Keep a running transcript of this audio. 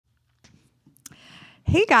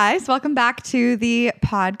Hey guys, welcome back to the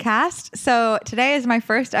podcast. So today is my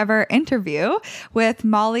first ever interview with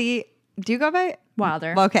Molly. Do you go by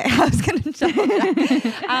Wilder? Okay, I was going to jump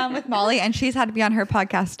with Molly, and she's had to be on her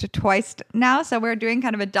podcast twice now. So we're doing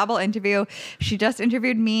kind of a double interview. She just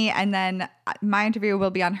interviewed me, and then my interview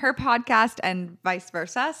will be on her podcast and vice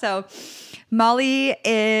versa. So Molly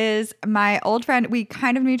is my old friend. We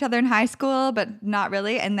kind of knew each other in high school, but not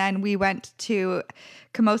really. And then we went to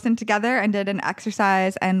Camosun together and did an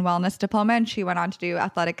exercise and wellness diploma, and she went on to do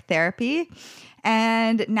athletic therapy.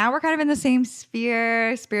 And now we're kind of in the same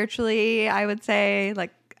sphere spiritually, I would say,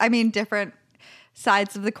 different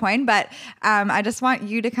sides of the coin. But I just want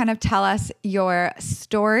you to kind of tell us your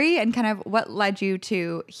story and kind of what led you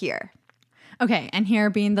to here. Okay, and here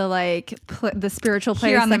being the the spiritual place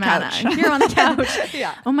Here on the I'm couch. at. Here on the couch.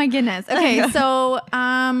 Yeah. Oh my goodness. Okay, so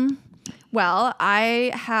well,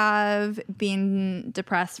 I have been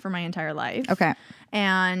depressed for my entire life. Okay.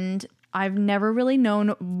 And I've never really known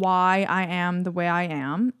why I am the way I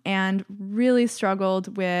am, and really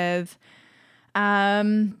struggled with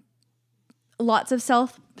lots of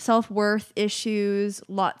self-worth issues,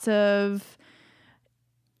 lots of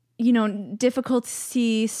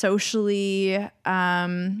difficulty socially,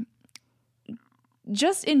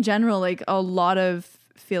 just in general, like a lot of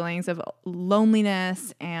feelings of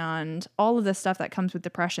loneliness and all of the stuff that comes with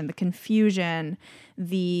depression, the confusion,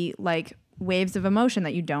 the waves of emotion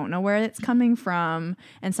that you don't know where it's coming from,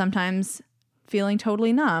 and sometimes feeling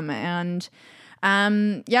totally numb. And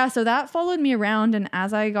so that followed me around, and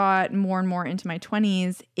as I got more and more into my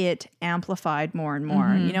 20s, it amplified more and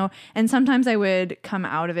more, and sometimes I would come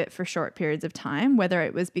out of it for short periods of time, whether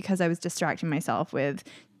it was because I was distracting myself with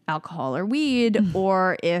alcohol or weed,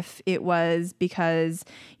 or if it was because,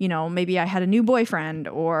 maybe I had a new boyfriend,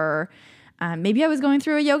 or maybe I was going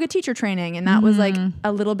through a yoga teacher training, and that was like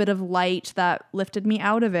a little bit of light that lifted me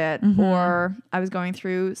out of it, or I was going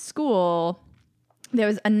through school. There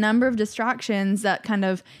was a number of distractions that kind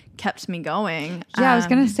of kept me going. Yeah, I was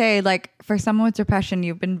going to say, for someone with depression,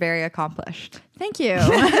 you've been very accomplished. Thank you.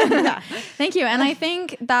 Yeah. Thank you. And I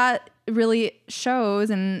think that really shows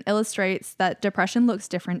and illustrates that depression looks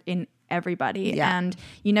different in everybody. Yeah. And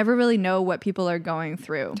you never really know what people are going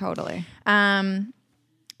through. Totally.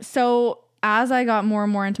 So as I got more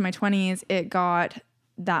and more into my 20s, it got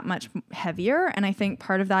that much heavier. And I think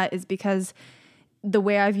part of that is because the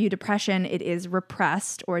way I view depression, it is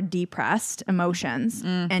repressed or depressed emotions,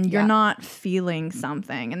 and you're not feeling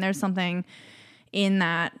something. And there's something in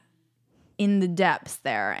the depths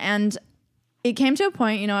there. And it came to a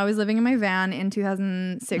point, I was living in my van in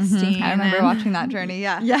 2016. I remember watching that journey.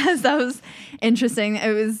 Yeah. Yes, that was interesting.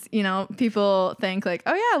 It was, people think oh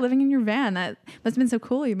yeah, living in your van, that must have been so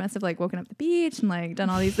cool. You must have woken up at the beach and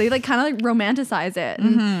done all these, they kind of romanticize it.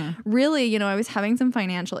 And really, I was having some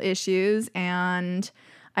financial issues, and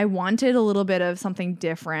I wanted a little bit of something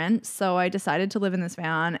different. So I decided to live in this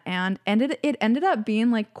van, and it ended up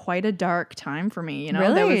being quite a dark time for me.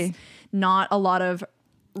 Really? There was not a lot of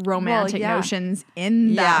romantic notions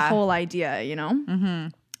in that whole idea,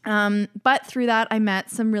 but through that I met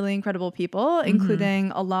some really incredible people,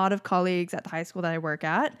 including a lot of colleagues at the high school that I work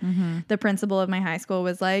at. The principal of my high school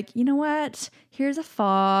was like, you know what, here's a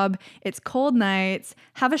fob, it's cold nights,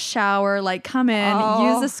 have a shower, come in,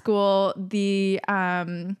 use the school. The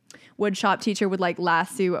wood shop teacher would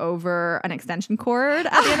lasso over an extension cord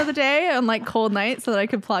at the end of the day on cold nights so that I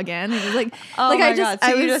could plug in. It was my God.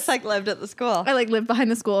 So you just lived at the school. I lived behind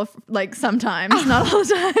the school sometimes, not all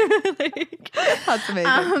the time. That's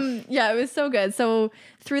amazing. Yeah, it was so good. So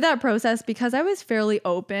through that process, because I was fairly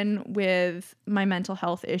open with my mental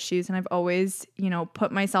health issues, and I've always,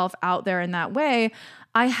 put myself out there in that way,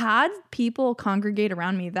 I had people congregate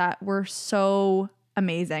around me that were so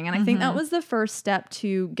amazing. And I think that was the first step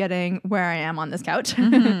to getting where I am on this couch,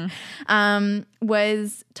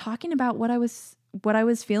 was talking about what I was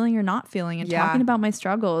feeling or not feeling, and talking about my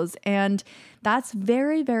struggles. And that's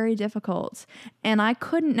very, very difficult. And I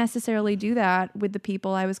couldn't necessarily do that with the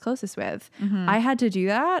people I was closest with. I had to do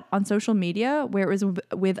that on social media, where it was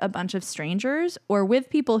with a bunch of strangers or with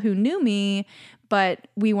people who knew me, but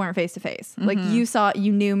we weren't face to face.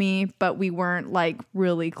 You knew me, but we weren't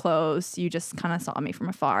really close. You just kind of saw me from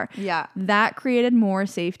afar. Yeah. That created more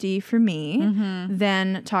safety for me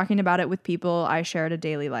than talking about it with people I shared a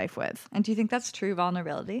daily life with. And do you think that's true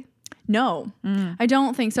vulnerability? No, I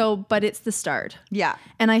don't think so, but it's the start. Yeah.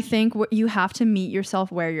 And I think you have to meet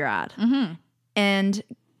yourself where you're at. And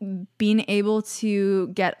being able to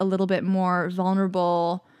get a little bit more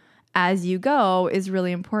vulnerable as you go is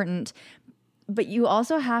really important. But you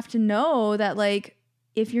also have to know that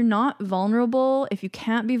if you're not vulnerable, if you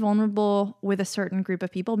can't be vulnerable with a certain group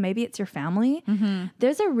of people, maybe it's your family,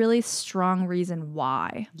 there's a really strong reason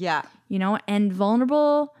why. Yeah. You know, and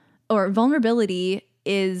vulnerability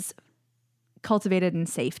is cultivated in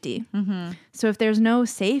safety. So if there's no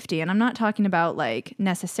safety, and I'm not talking about like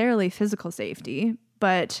necessarily physical safety,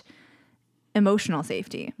 but emotional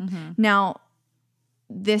safety. Now,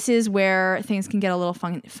 this is where things can get a little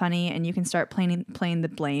funny, and you can start playing the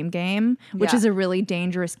blame game, which is a really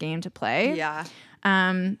dangerous game to play. Yeah.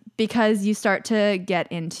 Because you start to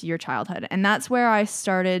get into your childhood. And that's where I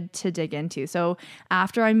started to dig into. So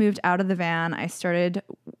after I moved out of the van, I started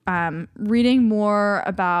reading more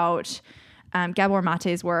about Gabor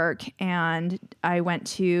Mate's work, and I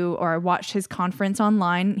watched his conference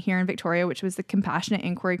online here in Victoria, which was the Compassionate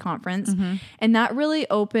Inquiry Conference. And that really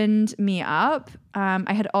opened me up.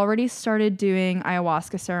 I had already started doing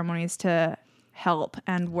ayahuasca ceremonies to help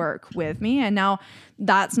and work with me. And now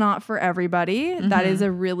that's not for everybody. That is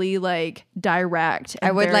a really like direct.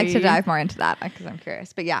 I would like to dive more into that because I'm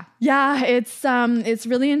curious, but yeah. Yeah, it's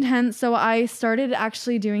really intense. So I started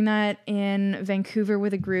actually doing that in Vancouver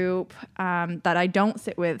with a group that I don't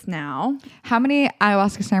sit with now. How many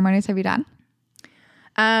ayahuasca ceremonies have you done?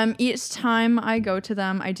 Each time I go to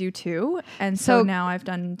them, I do 2. And so now I've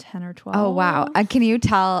done 10 or 12. Oh, wow. Can you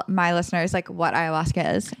tell my listeners like what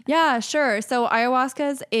ayahuasca is? Yeah, sure. So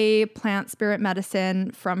ayahuasca is a plant spirit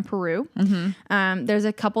medicine from Peru. There's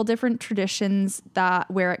a couple different traditions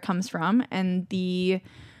where it comes from. And the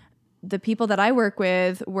people that I work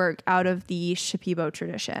with work out of the Shipibo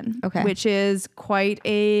tradition, which is quite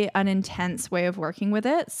an intense way of working with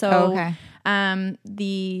it. So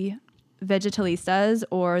the vegetalistas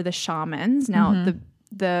or the shamans. Now,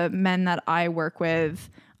 the men that I work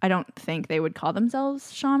with, I don't think they would call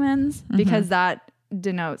themselves shamans because that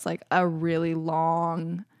denotes like a really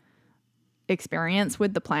long experience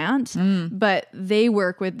with the plant. But they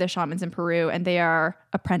work with the shamans in Peru, and they are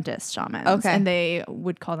apprentice shamans. And they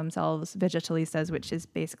would call themselves vegetalistas, which is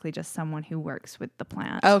basically just someone who works with the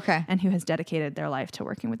plant. And who has dedicated their life to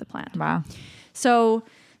working with the plant. Wow. So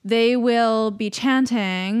they will be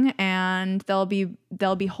chanting, and they'll be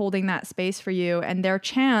holding that space for you. And their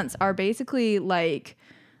chants are basically like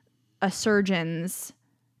a surgeon's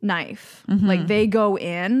knife. Like they go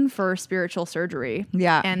in for spiritual surgery.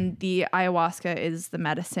 Yeah. And the ayahuasca is the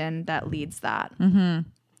medicine that leads that.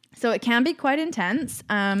 So it can be quite intense.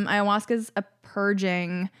 Ayahuasca is a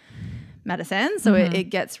purging medicine. So it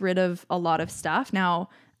gets rid of a lot of stuff. Now,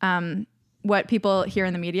 what people hear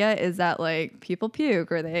in the media is that like people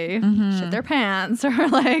puke or they shit their pants or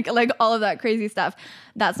like all of that crazy stuff.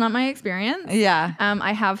 That's not my experience. Yeah.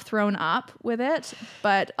 I have thrown up with it,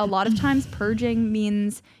 but a lot of times purging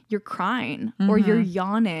means you're crying or you're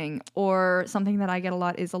yawning, or something that I get a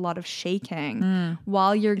lot is a lot of shaking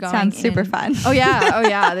while you're going. Sounds super fun. Oh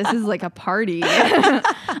yeah. This is like a party.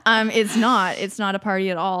 It's not a party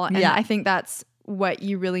at all. And I think that's what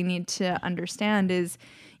you really need to understand is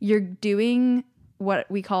you're doing what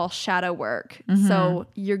we call shadow work. So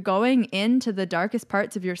you're going into the darkest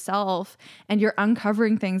parts of yourself and you're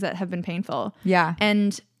uncovering things that have been painful. Yeah.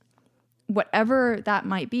 And whatever that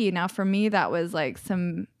might be. Now for me, that was like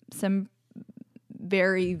some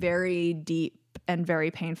very, very deep and very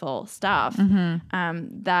painful stuff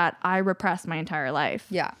that I repressed my entire life.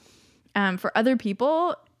 Yeah. For other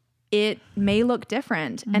people, it may look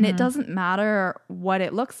different, and it doesn't matter what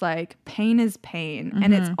it looks like. Pain is pain,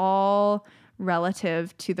 and it's all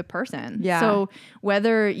relative to the person. Yeah. So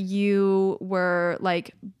whether you were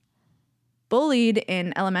like bullied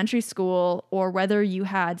in elementary school or whether you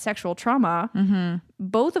had sexual trauma,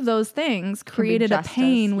 both of those things created a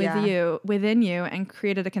pain within you and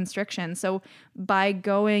created a constriction. So by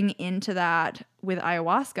going into that with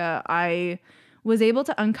ayahuasca, I was able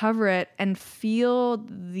to uncover it and feel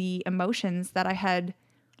the emotions that I had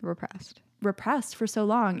repressed for so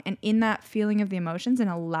long. And in that feeling of the emotions and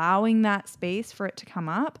allowing that space for it to come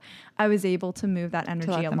up, I was able to move that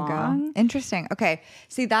energy along. Interesting. Okay.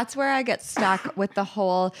 See, that's where I get stuck with the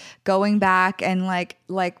whole going back and like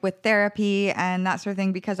with therapy and that sort of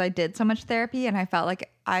thing, because I did so much therapy and I felt like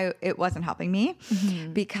it wasn't helping me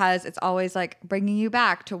because it's always like bringing you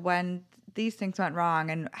back to when these things went wrong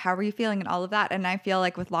and how were you feeling and all of that. And I feel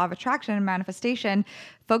like with law of attraction and manifestation,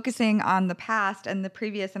 focusing on the past and the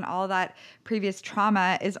previous and all that previous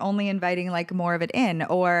trauma is only inviting like more of it in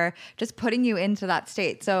or just putting you into that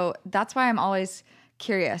state. So that's why I'm always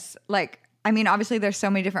curious. Like, I mean, obviously there's so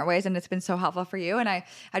many different ways and it's been so helpful for you. And I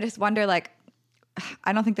just wonder, like,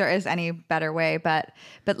 I don't think there is any better way, but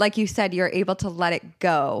like you said, you're able to let it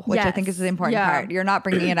go, which I think is the important part. You're not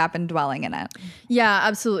bringing it up and dwelling in it. Yeah,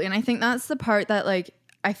 absolutely. And I think that's the part that like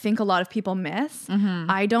I think a lot of people miss.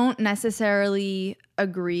 I don't necessarily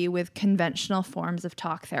agree with conventional forms of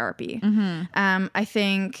talk therapy. I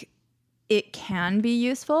think it can be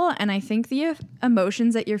useful, and I think the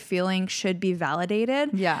emotions that you're feeling should be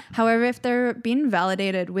validated. Yeah. However, if they're being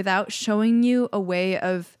validated without showing you a way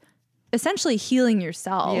of essentially healing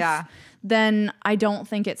yourself, then I don't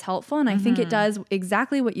think it's helpful. And I think it does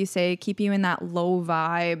exactly what you say, keep you in that low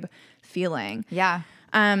vibe feeling. Yeah.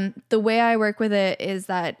 The way I work with it is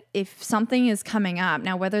that if something is coming up,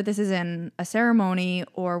 now whether this is in a ceremony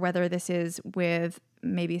or whether this is with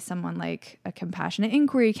maybe someone like a compassionate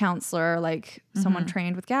inquiry counselor, like someone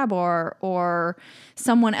trained with Gabor, or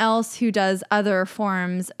someone else who does other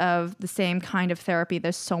forms of the same kind of therapy,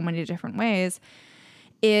 there's so many different ways,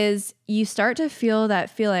 is you start to feel that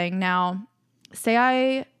feeling. Now, say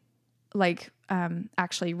I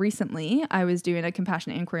actually recently I was doing a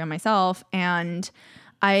compassionate inquiry on myself, and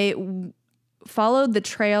I followed the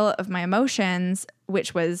trail of my emotions,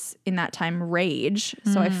 which was in that time rage.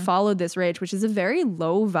 So I followed this rage, which is a very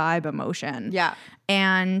low vibe emotion. Yeah.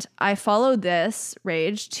 And I followed this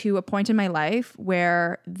rage to a point in my life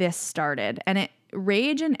where this started. And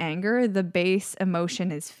rage and anger, the base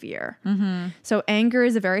emotion is fear. So anger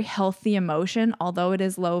is a very healthy emotion, although it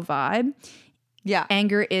is low vibe. Yeah.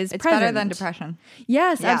 Anger is It's present. better than depression.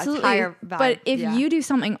 Yes, Yeah, absolutely. it's higher vibe. But if you do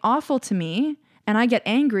something awful to me and I get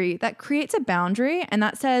angry, that creates a boundary, and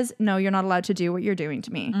that says, no, you're not allowed to do what you're doing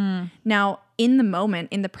to me. Now, in the moment,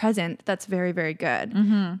 in the present, that's very, very good.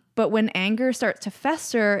 But when anger starts to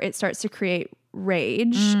fester, it starts to create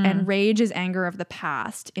rage, and rage is anger of the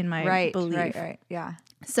past in my belief. Right. Yeah.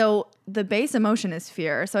 So the base emotion is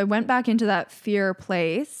fear. So I went back into that fear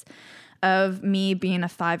place of me being a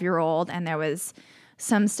 5-year-old, and there was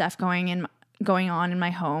some stuff going on in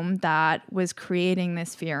my home that was creating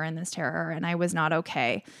this fear and this terror, and I was not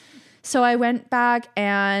okay. So I went back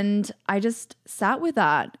and I just sat with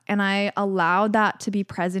that, and I allowed that to be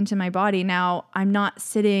present in my body. Now, I'm not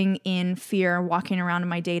sitting in fear, walking around in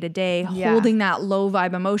my day-to-day, holding that low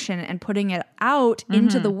vibe emotion and putting it out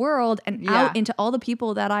into the world and out into all the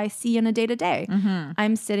people that I see in a day-to-day.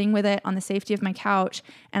 I'm sitting with it on the safety of my couch,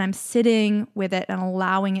 and I'm sitting with it and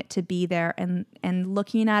allowing it to be there and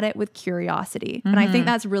looking at it with curiosity. And I think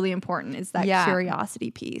that's really important, is that curiosity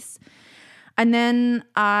piece. And then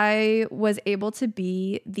I was able to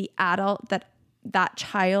be the adult that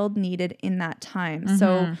child needed in that time.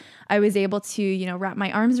 So I was able to, wrap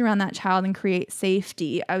my arms around that child and create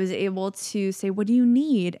safety. I was able to say, what do you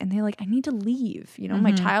need? And they're like, I need to leave.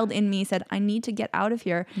 My child in me said, I need to get out of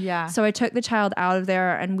here. Yeah. So I took the child out of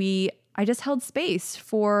there, and I just held space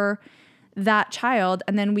for that child.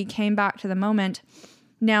 And then we came back to the moment.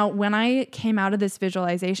 Now, when I came out of this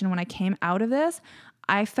visualization, when I came out of this,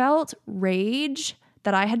 I felt rage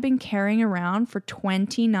that I had been carrying around for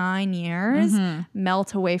 29 years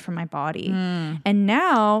melt away from my body. And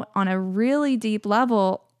now, on a really deep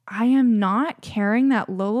level, I am not carrying that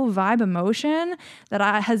low vibe emotion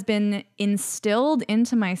that has been instilled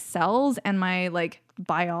into my cells and my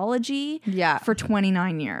biology for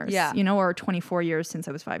 29 years, or 24 years since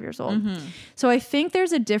I was 5 years old. So I think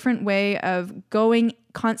there's a different way of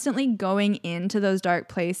constantly going into those dark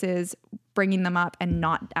places, bringing them up and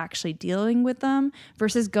not actually dealing with them,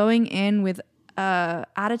 versus going in with a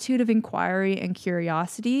attitude of inquiry and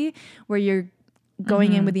curiosity where you're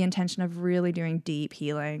going in with the intention of really doing deep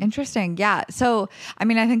healing. Interesting. Yeah. So, I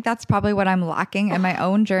think that's probably what I'm lacking in my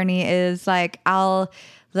own journey is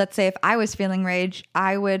let's say if I was feeling rage,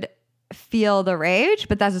 I would feel the rage,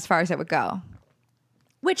 but that's as far as it would go.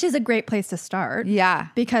 Which is a great place to start. Yeah.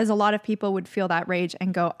 Because a lot of people would feel that rage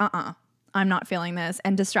and go, I'm not feeling this,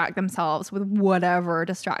 and distract themselves with whatever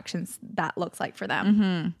distractions that looks like for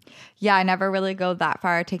them. Yeah, I never really go that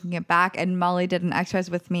far taking it back. And Molly did an exercise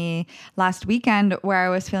with me last weekend where I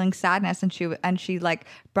was feeling sadness, and she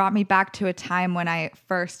brought me back to a time when I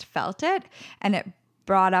first felt it, and it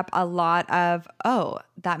brought up a lot of,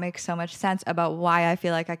 that makes so much sense about why I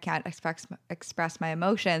feel like I can't express my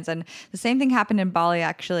emotions. And the same thing happened in Bali,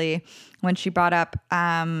 actually, when she brought up,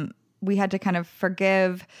 we had to kind of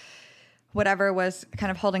forgive whatever was kind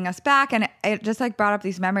of holding us back. And it just brought up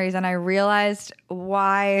these memories, and I realized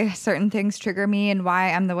why certain things trigger me and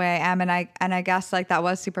why I'm the way I am. And I guess that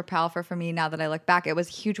was super powerful for me now that I look back. It was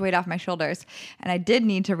a huge weight off my shoulders, and I did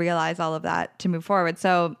need to realize all of that to move forward.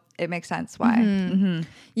 So it makes sense why.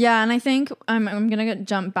 Yeah. And I think I'm going to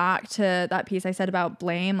jump back to that piece I said about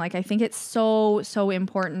blame. I think it's so, so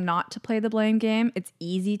important not to play the blame game. It's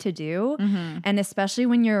easy to do. And especially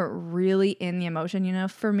when you're really in the emotion,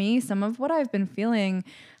 for me, some of what I've been feeling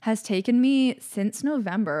has taken me since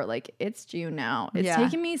November. It's June now. It's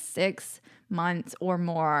taken me 6 months or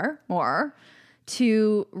more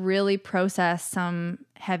to really process some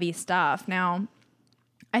heavy stuff. Now,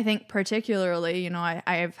 I think particularly,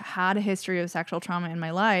 I've had a history of sexual trauma in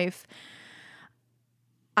my life.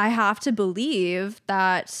 I have to believe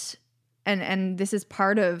that, and this is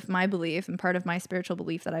part of my belief and part of my spiritual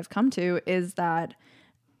belief that I've come to, is that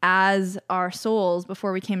as our souls,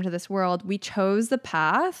 before we came to this world, we chose the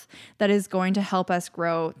path that is going to help us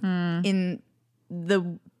grow in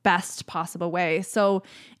the best possible way. So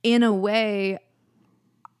in a way,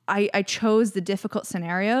 I chose the difficult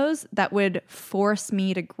scenarios that would force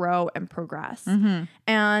me to grow and progress.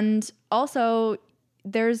 And also,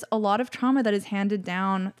 there's a lot of trauma that is handed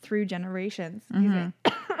down through generations.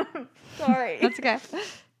 Sorry. That's okay.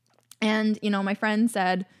 And, my friend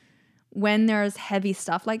said, when there's heavy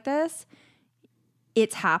stuff like this,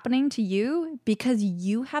 it's happening to you because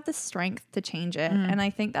you have the strength to change it. And I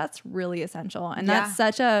think that's really essential. And that's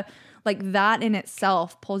such a, that in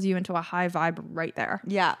itself pulls you into a high vibe right there.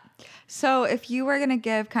 Yeah. So if you were going to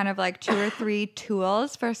give kind of 2 or 3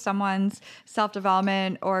 tools for someone's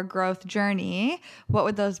self-development or growth journey, what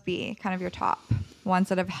would those be? Kind of your top ones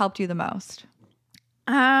that have helped you the most?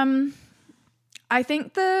 I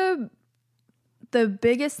think the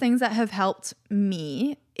biggest things that have helped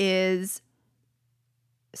me is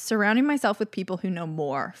surrounding myself with people who know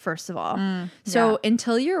more, first of all. So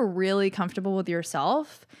until you're really comfortable with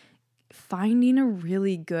yourself, finding a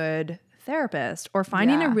really good therapist or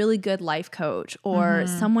finding a really good life coach or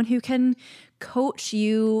someone who can coach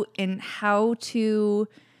you in how to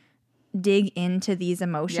dig into these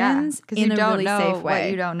emotions in a really safe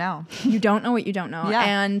way. You don't know. You don't know what you don't know. Yeah.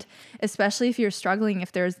 And especially if you're struggling,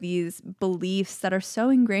 if there's these beliefs that are so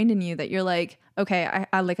ingrained in you that you're like, okay,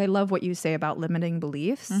 I love what you say about limiting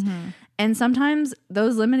beliefs. And sometimes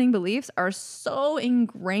those limiting beliefs are so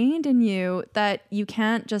ingrained in you that you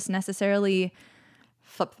can't just necessarily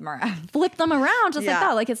flip them around just like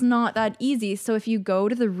that. It's not that easy. So if you go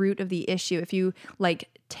to the root of the issue, if you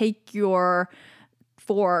take your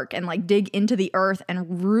fork and dig into the earth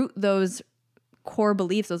and root those core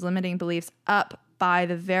beliefs, those limiting beliefs up by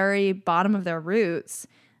the very bottom of their roots,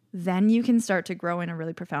 then you can start to grow in a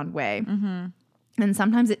really profound way. And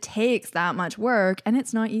sometimes it takes that much work, and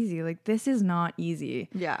it's not easy. This is not easy.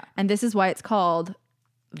 Yeah. And this is why it's called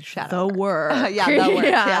Shadow the work. The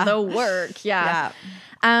work. The work. Yeah.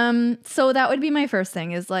 So that would be my first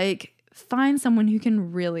thing is find someone who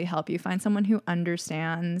can really help you. Find someone who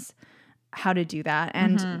understands how to do that.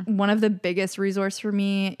 And one of the biggest resource for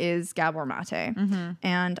me is Gabor Mate.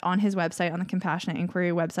 And on his website, on the Compassionate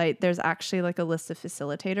Inquiry website, there's actually a list of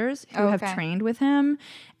facilitators who have trained with him.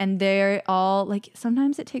 And they're all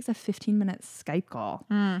sometimes it takes a 15-minute Skype call.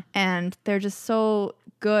 And they're just so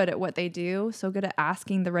good at what they do, so good at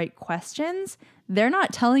asking the right questions. They're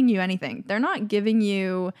not telling you anything. They're not giving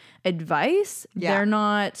you advice. They're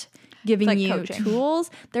not giving you coaching. Tools.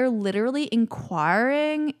 They're literally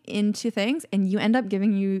inquiring into things, and you end up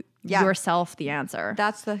giving yourself the answer.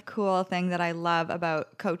 That's the cool thing that I love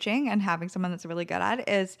about coaching and having someone that's really good at it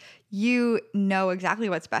is you know exactly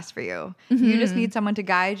what's best for you. You just need someone to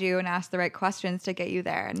guide you and ask the right questions to get you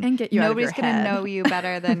there and get you nobody's out of your going to head. know you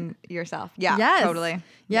better than yourself. Yeah, yes. Totally.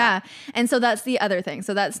 Yeah. And so that's the other thing.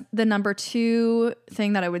 So that's the number 2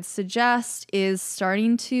 thing that I would suggest is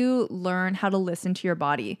starting to learn how to listen to your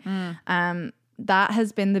body. That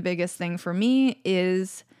has been the biggest thing for me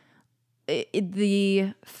is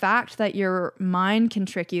the fact that your mind can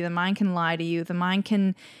trick you, the mind can lie to you, the mind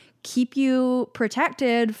can keep you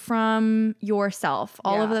protected from yourself,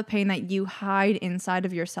 all of the pain that you hide inside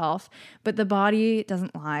of yourself, but the body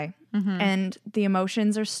doesn't lie. And the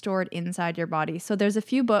emotions are stored inside your body. So there's a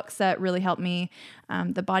few books that really helped me.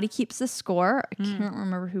 The Body Keeps the Score. I can't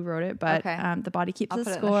remember who wrote it, but The Body Keeps the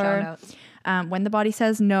Score. It in the show notes. When the Body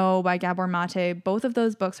Says No by Gabor Mate. Both of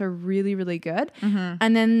those books are really, really good.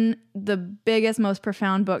 And then the biggest, most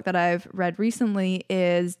profound book that I've read recently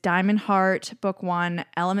is Diamond Heart, Book 1,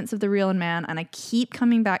 Elements of the Real in Man. And I keep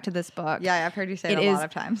coming back to this book. Yeah, I've heard you say it a lot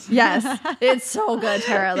of times. Yes, it's so good,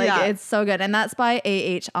 Tara. It's so good. And that's by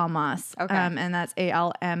A.H. Almas. And that's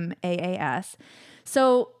Almaas.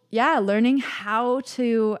 So learning how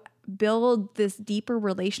to build this deeper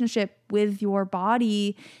relationship with your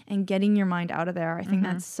body and getting your mind out of there. I think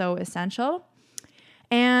that's so essential.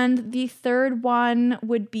 And the third one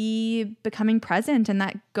would be becoming present. And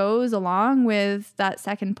that goes along with that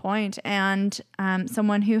second point. And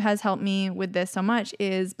someone who has helped me with this so much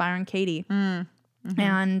is Byron Katie.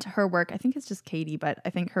 And her work, I think it's just Katie, but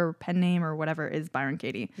I think her pen name or whatever is Byron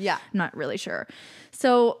Katie. Yeah. I'm not really sure.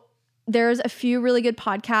 So there's a few really good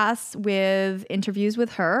podcasts with interviews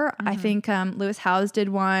with her. I think Lewis Howes did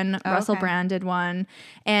one, Russell Brand did one,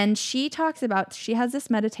 and she talks about, she has this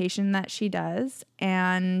meditation that she does,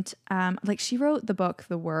 and like she wrote the book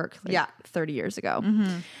The Work 30 years ago.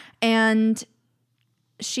 And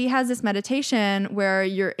she has this meditation where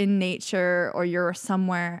you're in nature or you're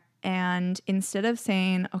somewhere, and instead of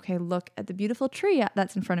saying, okay, look at the beautiful tree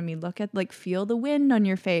that's in front of me, look at, like, feel the wind on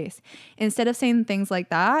your face, instead of saying things like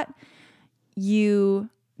that, you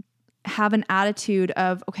have an attitude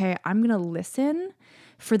of, okay, I'm going to listen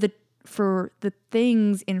for the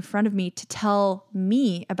things in front of me to tell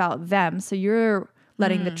me about them. So you're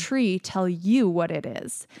letting the tree tell you what it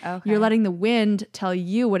is. Okay. You're letting the wind tell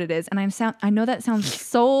you what it is. And I know that sounds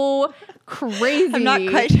so crazy. I'm not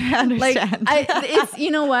quite sure I understand. Like, it's, you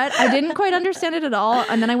know what? I didn't quite understand it at all.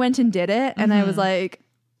 And then I went and did it. And I was like,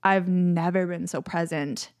 I've never been so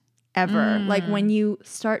present ever. Like, when you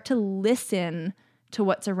start to listen to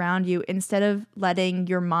what's around you instead of letting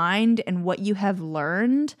your mind and what you have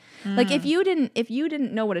learned. Like, if you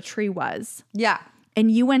didn't know what a tree was. Yeah. And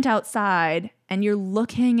you went outside and you're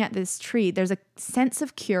looking at this tree, there's a sense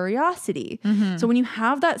of curiosity. So when you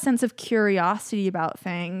have that sense of curiosity about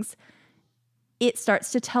things, it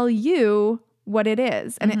starts to tell you what it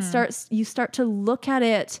is. And you start to look at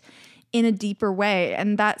it in a deeper way.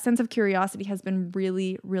 And that sense of curiosity has been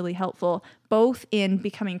really, really helpful, both in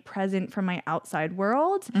becoming present from my outside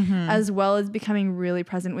world, as well as becoming really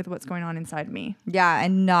present with what's going on inside me. Yeah.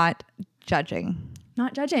 And not judging.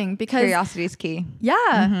 Not judging, because curiosity is key.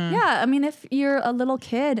 Yeah. Yeah. I mean, if you're a little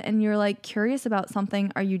kid and you're like curious about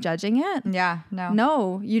something, are you judging it? Yeah.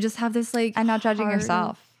 No, you just have this like, and not judging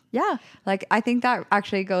yourself. Yeah. Like, I think that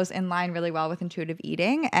actually goes in line really well with intuitive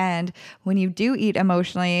eating. And when you do eat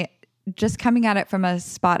emotionally, just coming at it from a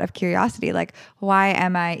spot of curiosity, like, why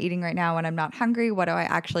am I eating right now when I'm not hungry? What do I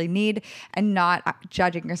actually need? And not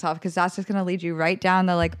judging yourself, because that's just going to lead you right down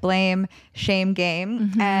the like blame, shame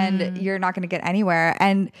game, and you're not going to get anywhere.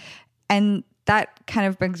 And that kind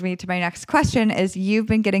of brings me to my next question is, you've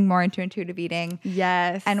been getting more into intuitive eating.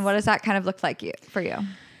 Yes. And what does that kind of look like for you?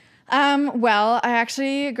 Well, I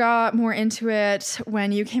actually got more into it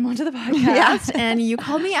when you came onto the podcast and you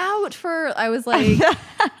called me out I was like,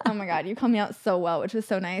 oh my God, you called me out so well, which was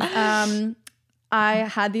so nice. I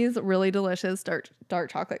had these really delicious dark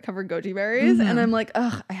chocolate covered goji berries, and I'm like,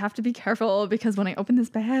 ugh, I have to be careful because when I open this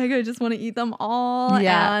bag, I just want to eat them all.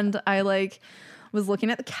 Yeah. And I was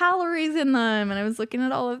looking at the calories in them, and I was looking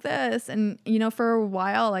at all of this, and for a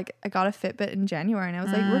while, like, I got a Fitbit in January, and I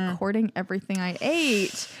was like recording everything I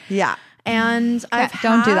ate. Yeah. And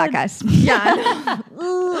don't do that, guys. Yeah.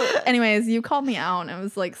 Anyways, you called me out, and it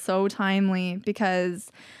was like so timely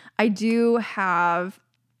because I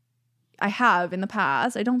have in the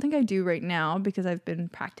past. I don't think I do right now because I've been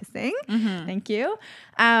practicing. Thank you.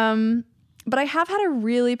 But I have had a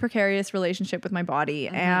really precarious relationship with my body.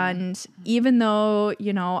 And even though,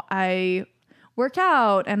 I work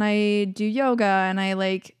out and I do yoga and I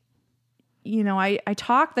I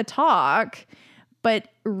talk the talk, but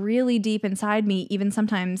really deep inside me, even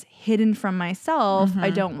sometimes hidden from myself,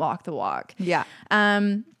 I don't walk the walk. Yeah.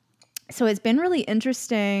 So it's been really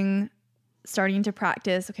interesting starting to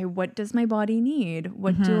practice, okay, what does my body need?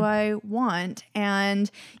 What do I want? And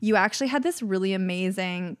you actually had this really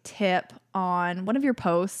amazing tip on one of your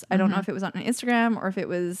posts. I don't know if it was on Instagram or if it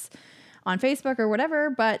was on Facebook or whatever,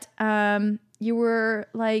 but you were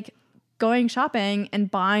like going shopping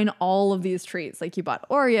and buying all of these treats. Like, you bought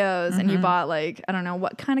Oreos and you bought like, I don't know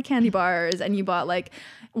what kind of candy bars, and you bought like,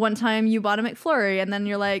 one time you bought a McFlurry, and then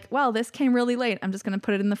you're like, well, this came really late, I'm just going to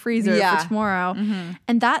put it in the freezer for tomorrow.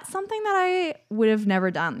 And that's something that I would have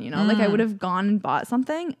never done, like I would have gone and bought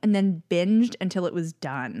something and then binged until it was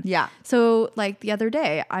done. Yeah. So like the other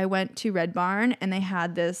day I went to Red Barn and they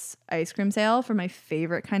had this ice cream sale for my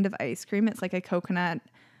favorite kind of ice cream. It's like a coconut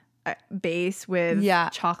base with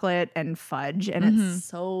chocolate and fudge, and it's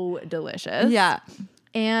so delicious. Yeah.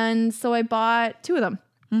 And so I bought 2 of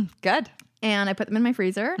them. Good. And I put them in my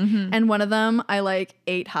freezer, and one of them I like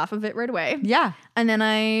ate half of it right away. Yeah. And then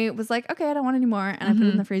I was like, okay, I don't want any more. And I put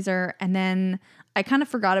it in the freezer, and then I kind of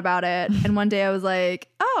forgot about it. And one day I was like,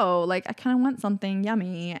 oh, like I kind of want something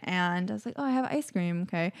yummy. And I was like, oh, I have ice cream.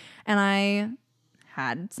 Okay. And I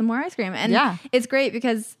had some more ice cream. And it's great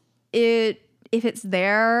because if it's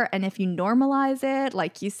there and if you normalize it,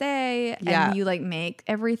 like you say, and you like make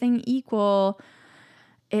everything equal,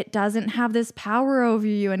 it doesn't have this power over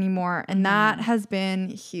you anymore. And that has been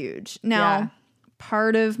huge. Now,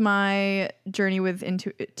 part of my journey with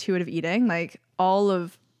intuitive eating, like all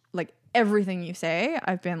of like everything you say,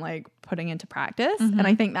 I've been like putting into practice. And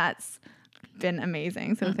I think that's been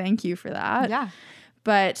amazing. So thank you for that. Yeah.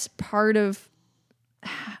 But part of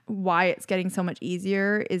why it's getting so much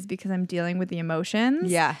easier is because I'm dealing with the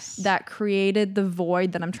emotions that created the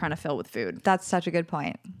void that I'm trying to fill with food. That's such a good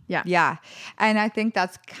point. Yeah. Yeah. And I think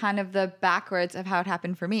that's kind of the backwards of how it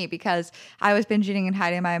happened for me, because I was binge eating and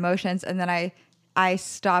hiding my emotions. And then I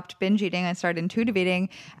stopped binge eating and started intuitive eating,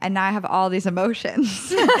 and now I have all these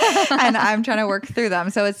emotions and I'm trying to work through them.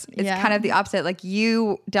 So it's kind of the opposite. Like,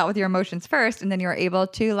 you dealt with your emotions first and then you were able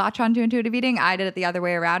to latch on to intuitive eating. I did it the other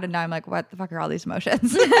way around, and now I'm like, what the fuck are all these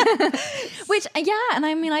emotions? Which, and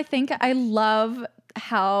I mean, I think I love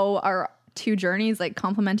how our two journeys like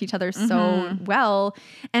complement each other so well.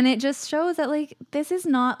 And it just shows that like, this is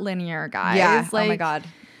not linear, guys. Yeah. Like, oh my God.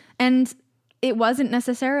 And it wasn't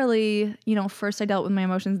necessarily, first I dealt with my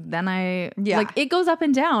emotions, then like, it goes up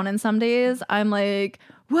and down. And some days I'm like,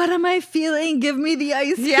 what am I feeling? Give me the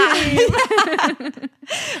ice cream. Yeah.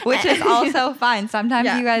 Which is also fine.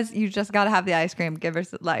 Sometimes you just got to have the ice cream.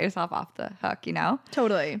 Let yourself off the hook,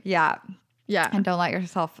 Totally. Yeah. Yeah. And don't let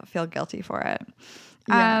yourself feel guilty for it.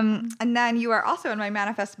 Yeah. And then you are also in my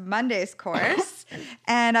Manifest Mondays course.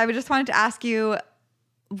 And I just wanted to ask you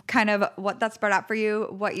kind of what that's brought up for you,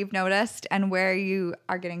 what you've noticed, and where you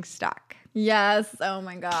are getting stuck. Yes. Oh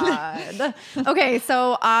my God. Okay.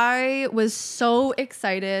 So I was so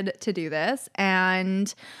excited to do this,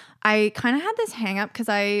 and I kind of had this hang up because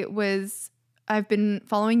I've been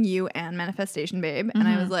following you and Manifestation Babe. And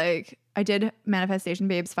I was like, I did Manifestation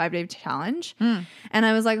Babe's 5-day challenge. And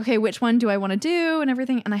I was like, okay, which one do I want to do and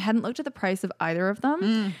everything? And I hadn't looked at the price of either of them.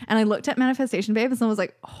 And I looked at Manifestation Babe, and so I was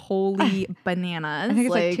like, holy bananas. I think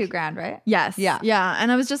it's like $2,000, right? Yes. Yeah. Yeah.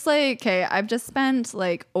 And I was just like, okay, I've just spent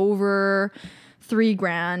like over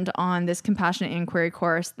 $3,000 on this compassionate inquiry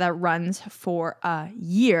course that runs for a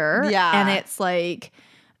year. Yeah. And it's like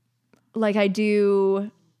I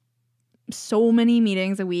do so many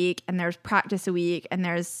meetings a week, and there's practice a week, and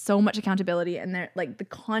there's so much accountability, and there, like, the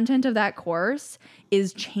content of that course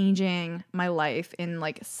is changing my life in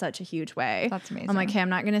like such a huge way. That's amazing. I'm like, hey, I'm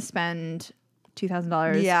not going to spend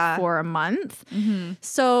 $2,000 for a month.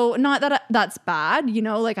 So not that that's bad,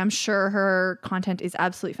 like, I'm sure her content is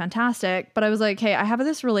absolutely fantastic, but I was like, hey, I have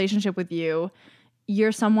this relationship with you.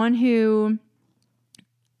 You're someone who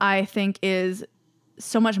I think is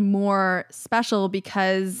so much more special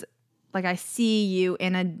because like I see you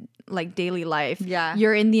in a like daily life. Yeah.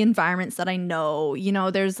 You're in the environments that I know.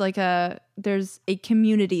 There's a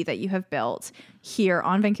community that you have built here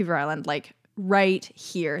on Vancouver Island, like right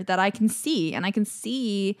here, that I can see, and I can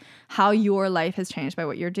see how your life has changed by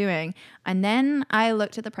what you're doing. And then I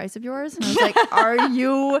looked at the price of yours and I was like, are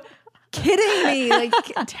you kidding me? Like,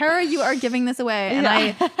 Tara, you are giving this away. And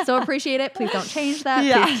I so appreciate it. Please don't change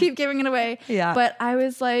that. Please keep giving it away. Yeah. But I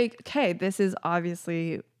was like, okay, this is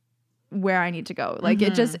obviously where I need to go. Like,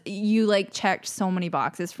 it just, you like checked so many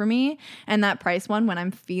boxes for me. And that price one, when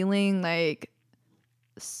I'm feeling like,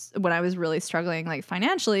 when I was really struggling like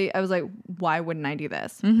financially, I was like, why wouldn't I do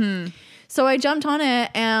this? So I jumped on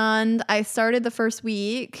it, and I started the first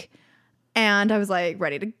week, and I was like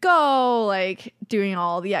ready to go, like doing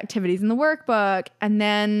all the activities in the workbook. And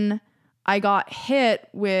then I got hit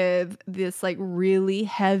with this like really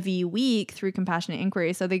heavy week through compassionate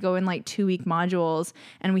inquiry. So they go in like 2-week modules,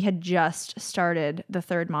 and we had just started the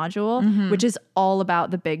third module, which is all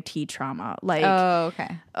about the big T trauma. Like,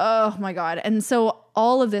 oh my God. And so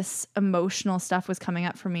all of this emotional stuff was coming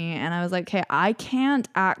up for me, and I was like, okay, I can't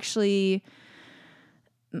actually,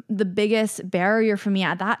 the biggest barrier for me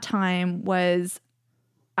at that time was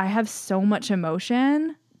I have so much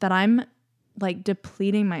emotion that I'm like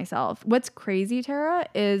depleting myself. What's crazy, Tara,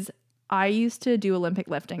 is I used to do Olympic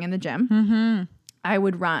lifting in the gym. I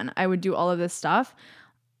would run. I would do all of this stuff.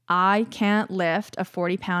 I can't lift a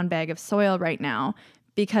 40-pound bag of soil right now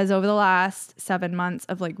because over the last 7 months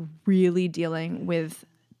of like really dealing with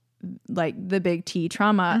like the big T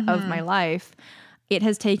trauma of my life, it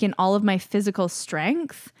has taken all of my physical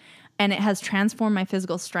strength, and it has transformed my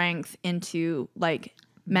physical strength into like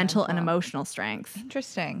mental and emotional strength.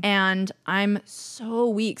 Interesting. And I'm so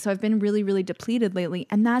weak. So I've been really, really depleted lately,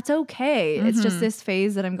 and that's okay. It's just this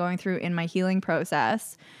phase that I'm going through in my healing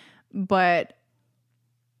process. But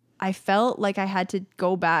I felt like I had to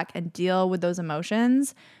go back and deal with those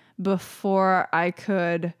emotions before I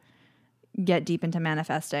could get deep into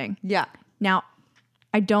manifesting. Yeah. Now,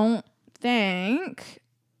 I don't think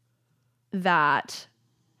that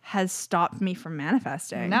has stopped me from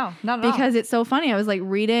manifesting. No, not at all. Because it's so funny. I was like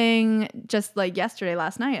reading just like yesterday,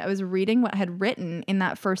 last night, I was reading what I had written in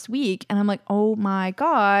that first week. And I'm like, oh my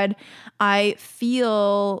God, I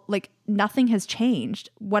feel like nothing has changed.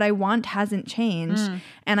 What I want hasn't changed.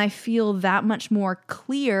 And I feel that much more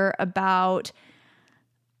clear about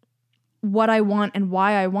what I want and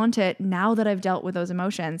why I want it now that I've dealt with those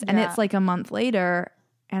emotions. And it's like a month later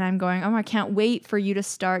and I'm going, oh, I can't wait for you to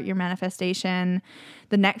start your manifestation,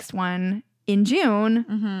 the next one in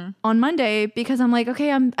June on Monday, because I'm like,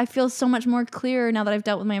 okay, I feel so much more clear now that I've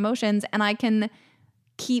dealt with my emotions and I can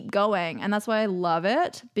keep going. And that's why I love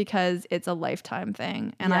it, because it's a lifetime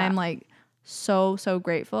thing. And I'm like so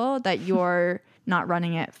grateful that you're not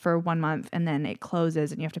running it for 1 month and then it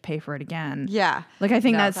closes and you have to pay for it again. Yeah. Like I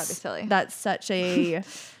think that'd be silly. that's such a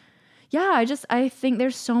I think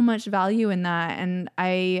there's so much value in that. And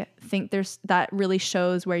I think that really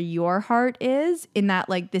shows where your heart is, in that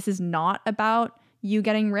like this is not about you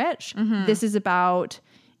getting rich. This is about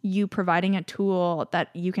you providing a tool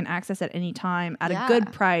that you can access at any time at a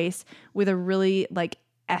good price with a really like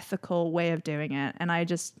ethical way of doing it. And I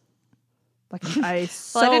just like I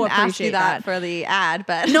so well, I didn't appreciate ask you that for the ad,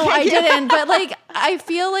 but no, I didn't. But like I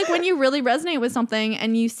feel like when you really resonate with something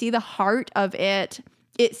and you see the heart of it,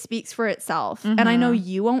 it speaks for itself. And I know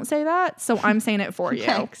you won't say that, so I'm saying it for you.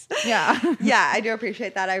 Thanks. Yeah. Yeah, I do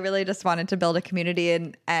appreciate that. I really just wanted to build a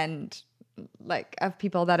community and like of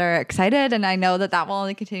people that are excited, and I know that will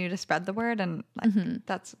only continue to spread the word, and like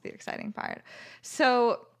that's the exciting part.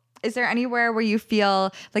 So is there anywhere where you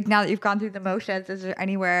feel like, now that you've gone through the motions, is there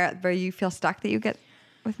anywhere where you feel stuck that you get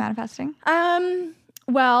with manifesting?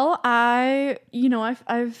 Well, I've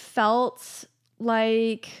felt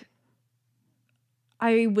like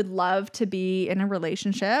I would love to be in a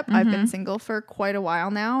relationship. I've been single for quite a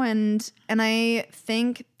while now, and I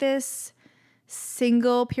think this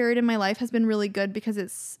single period in my life has been really good because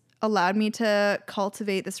it's allowed me to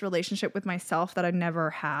cultivate this relationship with myself that I've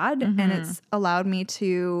never had. And it's allowed me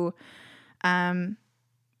to,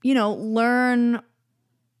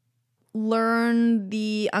 learn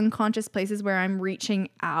the unconscious places where I'm reaching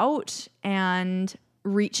out and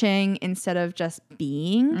reaching instead of just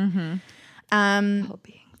being. The whole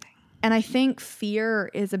being thing. And I think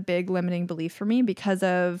fear is a big limiting belief for me because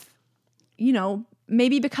of,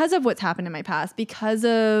 maybe because of what's happened in my past, because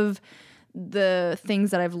of the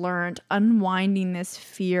things that I've learned. Unwinding this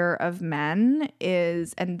fear of men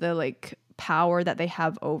and the like power that they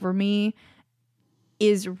have over me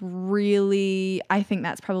is really, I think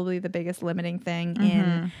that's probably the biggest limiting thing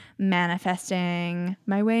in manifesting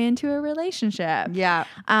my way into a relationship. Yeah.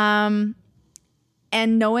 And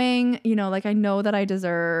knowing, I know that I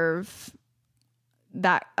deserve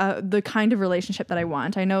that, the kind of relationship that I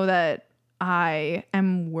want. I know that I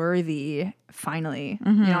am worthy finally.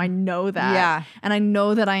 I know that. Yeah. And I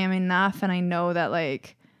know that I am enough. And I know that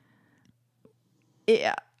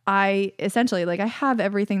I essentially I have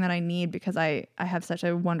everything that I need because I have such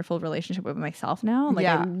a wonderful relationship with myself now.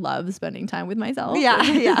 I love spending time with myself. Yeah.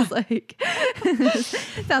 Yeah.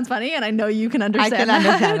 Sounds funny. And I know you can understand that. I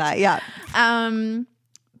can understand that. Yeah.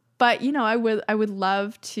 But I would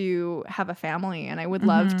love to have a family, and I would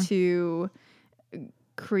love to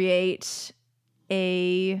create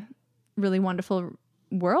a really wonderful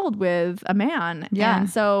world with a man. Yeah. And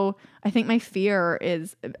so I think my fear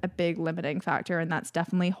is a big limiting factor, and that's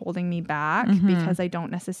definitely holding me back because I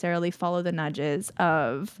don't necessarily follow the nudges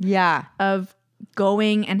of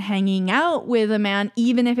going and hanging out with a man,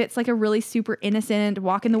 even if it's like a really super innocent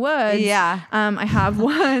walk in the woods. Yeah. I have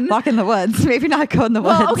one. Walk in the woods. Maybe not go in the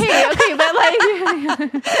woods. Well, okay, but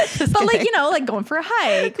going for a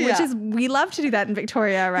hike, which is, we love to do that in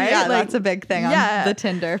Victoria, right? Yeah, that's a big thing on the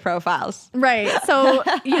Tinder profiles. Right. So,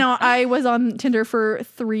 I was on Tinder for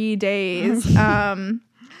 3 days.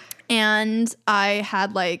 And I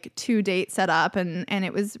had 2 dates set up and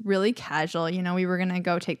it was really casual. We were going to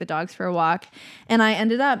go take the dogs for a walk, and I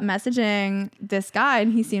ended up messaging this guy,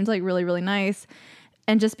 and he seemed really, really nice,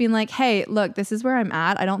 and just being like, hey, look, this is where I'm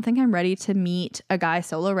at. I don't think I'm ready to meet a guy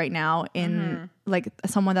solo right now in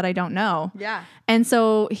someone that I don't know. Yeah. And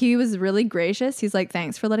so he was really gracious. He's like,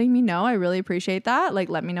 thanks for letting me know. I really appreciate that.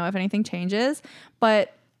 Let me know if anything changes.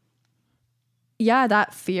 But yeah,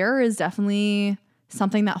 that fear is definitely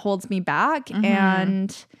something that holds me back.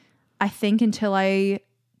 And I think until I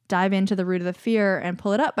dive into the root of the fear and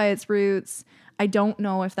pull it up by its roots, I don't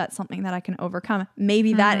know if that's something that I can overcome.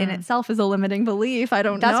 Maybe that in itself is a limiting belief. I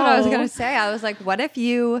don't know. That's what I was going to say. I was like, what if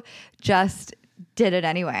you just did it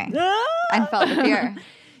anyway and felt the fear?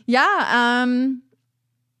 Yeah.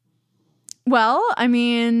 Well, I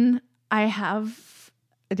mean, I have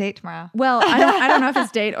a date tomorrow. Well, I don't know if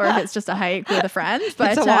it's date or if it's just a hike with a friend,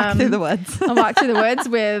 but it's a walk through the woods. A walk through the woods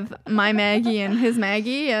with my Maggie and his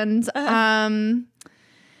Maggie. And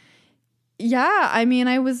yeah, I mean,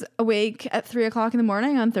 I was awake at 3:00 in the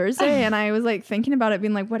morning on Thursday and I was like thinking about it,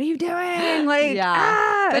 being like, what are you doing? Like,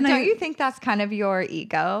 but and don't you think that's kind of your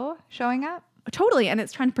ego showing up? Totally. And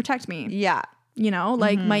it's trying to protect me. Yeah. You know,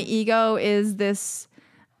 like my ego is this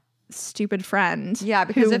stupid friend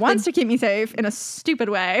because who wants to keep me safe in a stupid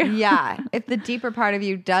way. If the deeper part of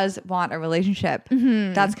you does want a relationship,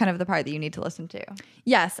 that's kind of the part that you need to listen to.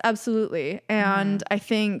 Yes, absolutely. And I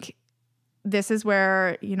think this is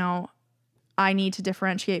where, you know, I need to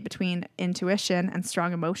differentiate between intuition and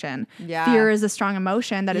strong emotion. Fear is a strong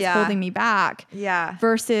emotion that is holding me back.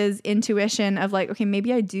 Versus intuition of like, okay,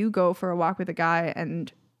 maybe I do go for a walk with a guy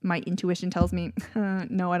and my intuition tells me,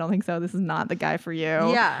 no, I don't think so. This is not the guy for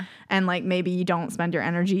you. And like, maybe you don't spend your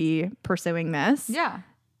energy pursuing this.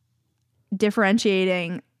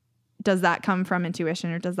 Differentiating, does that come from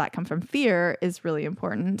intuition or does that come from fear, is really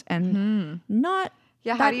important and not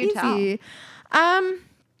how do you tell?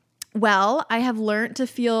 Well, I have learned to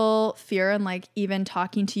feel fear, and like even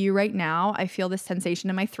talking to you right now, I feel this sensation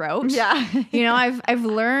in my throat. You know, I've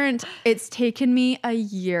learned, it's taken me a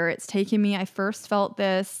year. I first felt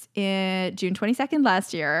this in June 22nd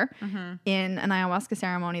last year in an ayahuasca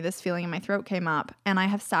ceremony. This feeling in my throat came up and I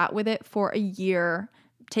have sat with it for a year,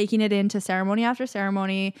 taking it into ceremony after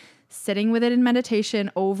ceremony, sitting with it in meditation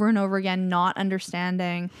over and over again, not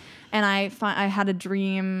understanding. And I had a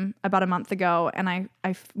dream about a month ago and I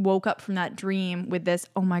woke up from that dream with this,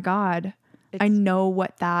 oh my God, I know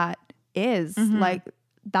what that is. Like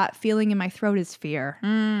that feeling in my throat is fear.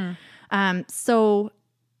 So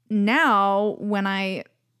now when I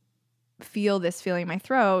feel this feeling in my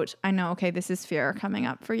throat, I know, okay, this is fear coming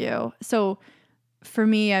up for you. So for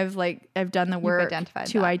me, I've done the work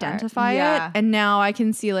to identify it. And now I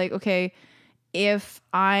can see like, okay, if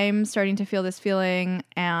I'm starting to feel this feeling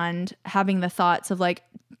and having the thoughts of like,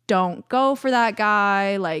 don't go for that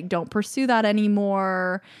guy, like don't pursue that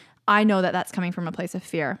anymore, I know that that's coming from a place of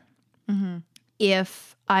fear.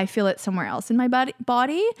 If I feel it somewhere else in my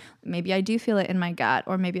body, maybe I do feel it in my gut,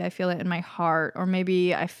 or maybe I feel it in my heart, or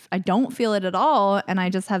maybe I don't feel it at all. And I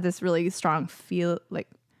just have this really strong feel, like,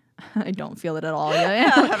 I don't feel it at all. I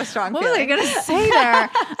have a strong feeling. What was I going to say there?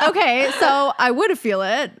 Okay, so I would feel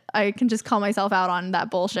it. I can just call myself out on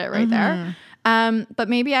that bullshit right there. But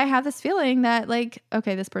maybe I have this feeling that like,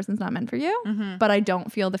 okay, this person's not meant for you, but I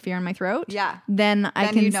don't feel the fear in my throat. Then I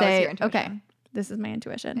can say, okay, this is my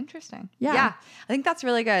intuition. Interesting. Yeah. I think that's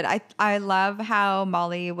really good. I love how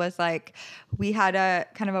Molly was like, we had a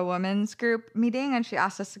kind of a women's group meeting and she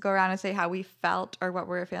asked us to go around and say how we felt or what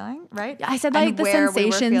we were feeling, right? I said like the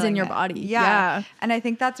sensations in your body. Yeah. And I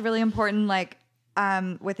think that's really important, like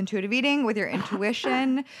with intuitive eating, with your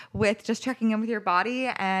intuition, with just checking in with your body,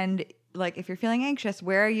 and like if you're feeling anxious,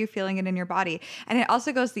 where are you feeling it in your body? And it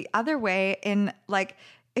also goes the other way in like,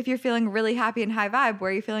 if you're feeling really happy and high vibe, where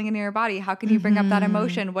are you feeling it in your body? How can you bring up that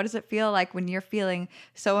emotion? What does it feel like when you're feeling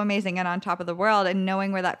so amazing and on top of the world, and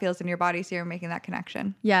knowing where that feels in your body so you're making that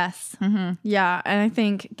connection? Yes. Yeah. And I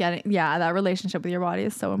think that relationship with your body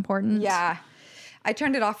is so important. Yeah. I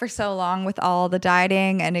turned it off for so long with all the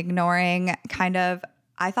dieting and ignoring kind of,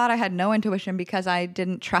 I thought I had no intuition because I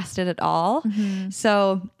didn't trust it at all.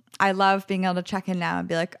 So I love being able to check in now and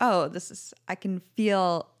be like, oh, I can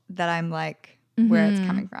feel that I'm like, where it's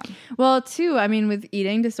coming from. Well, too, I mean, with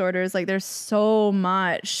eating disorders, like there's so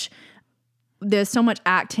much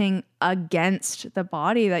acting against the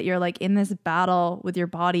body that you're like in this battle with your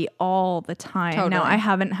body all the time. Totally. Now, I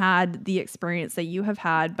haven't had the experience that you have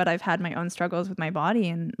had, but I've had my own struggles with my body,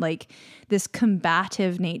 and like this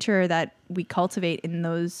combative nature that we cultivate in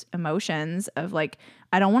those emotions of like,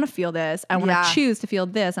 I don't want to feel this. I want to choose to feel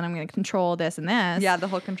this, and I'm going to control this and this. Yeah, the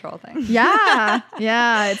whole control thing. Yeah.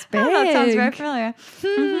 It's big. Oh, that sounds very familiar.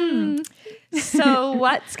 So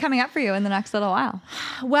what's coming up for you in the next little while?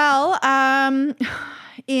 Well,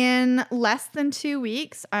 in less than 2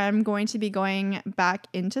 weeks, I'm going to be going back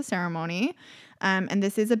into ceremony. And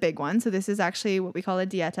this is a big one. So this is actually what we call a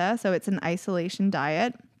dieta. So it's an isolation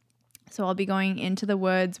diet. So I'll be going into the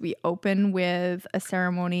woods. We open with a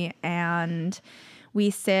ceremony and we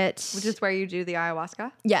sit. Which is where you do the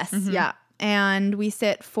ayahuasca? Yes. Yeah. And we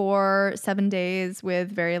sit for 7 days with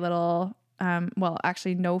very little,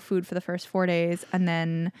 actually no food for the first 4 days. And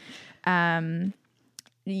then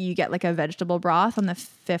you get like a vegetable broth on the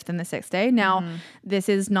 5th and the 6th day. Now, this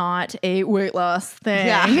is not a weight loss thing.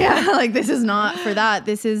 Yeah. Like this is not for that.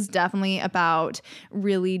 This is definitely about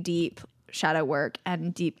really deep shadow work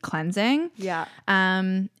and deep cleansing. Yeah.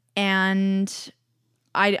 And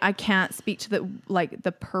I can't speak to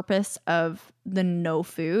the purpose of the no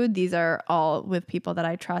food. These are all with people that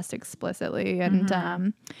I trust explicitly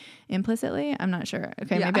and implicitly. I'm not sure.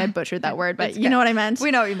 Okay, maybe I butchered that word, but you know what I meant.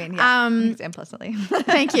 We know what you mean. Yeah, it's implicitly.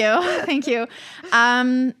 Thank you.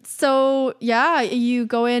 So yeah, you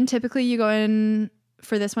go in.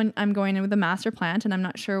 For this one, I'm going in with a master plant, and I'm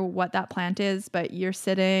not sure what that plant is, but you're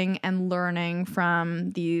sitting and learning from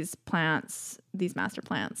these master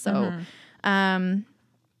plants. So,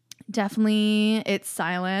 definitely it's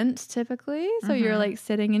silent typically. So you're like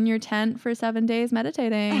sitting in your tent for 7 days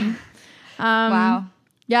meditating. Wow.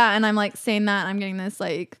 Yeah. And I'm like saying that, and I'm getting this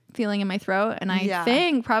like feeling in my throat. And I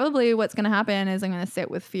think probably what's going to happen is I'm going to sit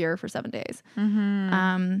with fear for 7 days.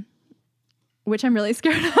 Which I'm really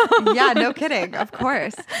scared of. Yeah, no kidding. Of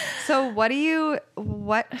course. So what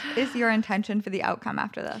is your intention for the outcome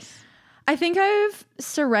after this? I think I've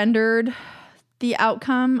surrendered the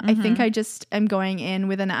outcome. I think I just am going in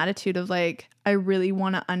with an attitude of like, I really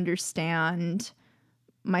want to understand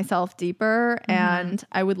myself deeper, and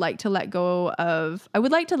I would like to let go of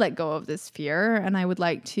this fear, and I would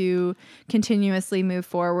like to continuously move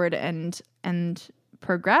forward and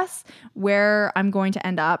progress. Where I'm going to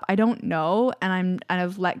end up, I don't know, and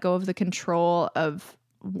I've let go of the control of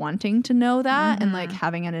wanting to know that and like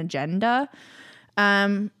having an agenda.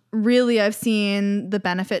 Really, I've seen the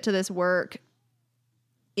benefit to this work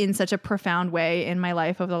in such a profound way in my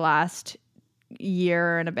life over the last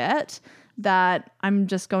year and a bit that I'm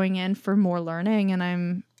just going in for more learning,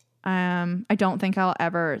 and I don't think I'll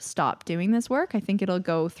ever stop doing this work. I think it'll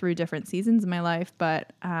go through different seasons in my life,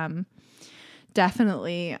 but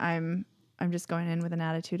definitely I'm just going in with an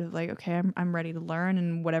attitude of like, okay, I'm ready to learn,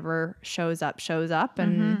 and whatever shows up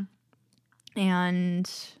and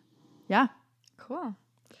yeah. Cool.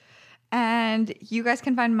 And you guys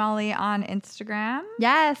can find Molly on Instagram.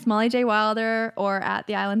 Yes, Molly J. Wilder, or at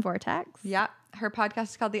The Island Vortex. Yeah. Her podcast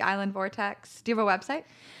is called The Island Vortex. Do you have a website?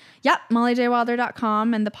 Yep,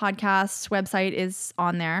 mollyjwilder.com, and the podcast website is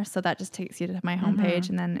on there. So that just takes you to my homepage,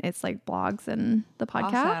 and then it's like blogs and the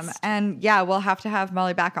podcast. Awesome. And yeah, we'll have to have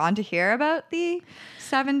Molly back on to hear about the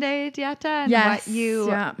 7-day dieta and what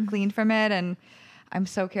you gleaned from it. And I'm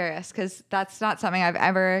so curious because that's not something I've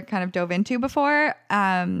ever kind of dove into before.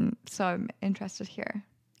 So I'm interested to hear.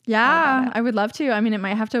 Yeah, I would love to. I mean, it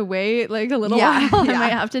might have to wait like a little while. I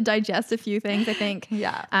might have to digest a few things, I think.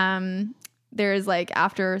 There's like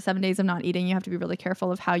after 7 days of not eating, you have to be really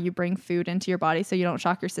careful of how you bring food into your body so you don't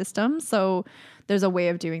shock your system. So there's a way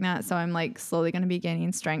of doing that. So I'm like slowly going to be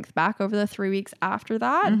gaining strength back over the 3 weeks after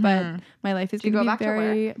that. But my life is going to be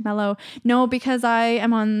very mellow. No, because I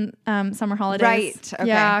am on summer holidays. Right. Okay.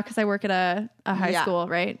 Yeah, because I work at a high school,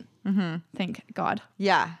 right? Thank God.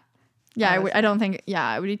 Yeah. Yeah, I don't think,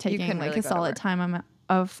 I would be taking like really a solid time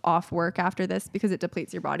off work after this because it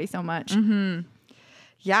depletes your body so much.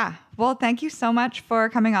 Yeah. Well, thank you so much for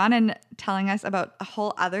coming on and telling us about a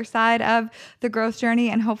whole other side of the growth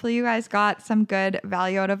journey. And hopefully you guys got some good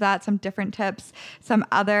value out of that, some different tips, some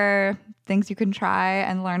other things you can try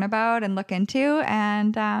and learn about and look into.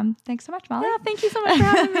 And thanks so much, Molly. Yeah, thank you so much for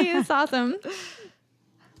having me. It's awesome.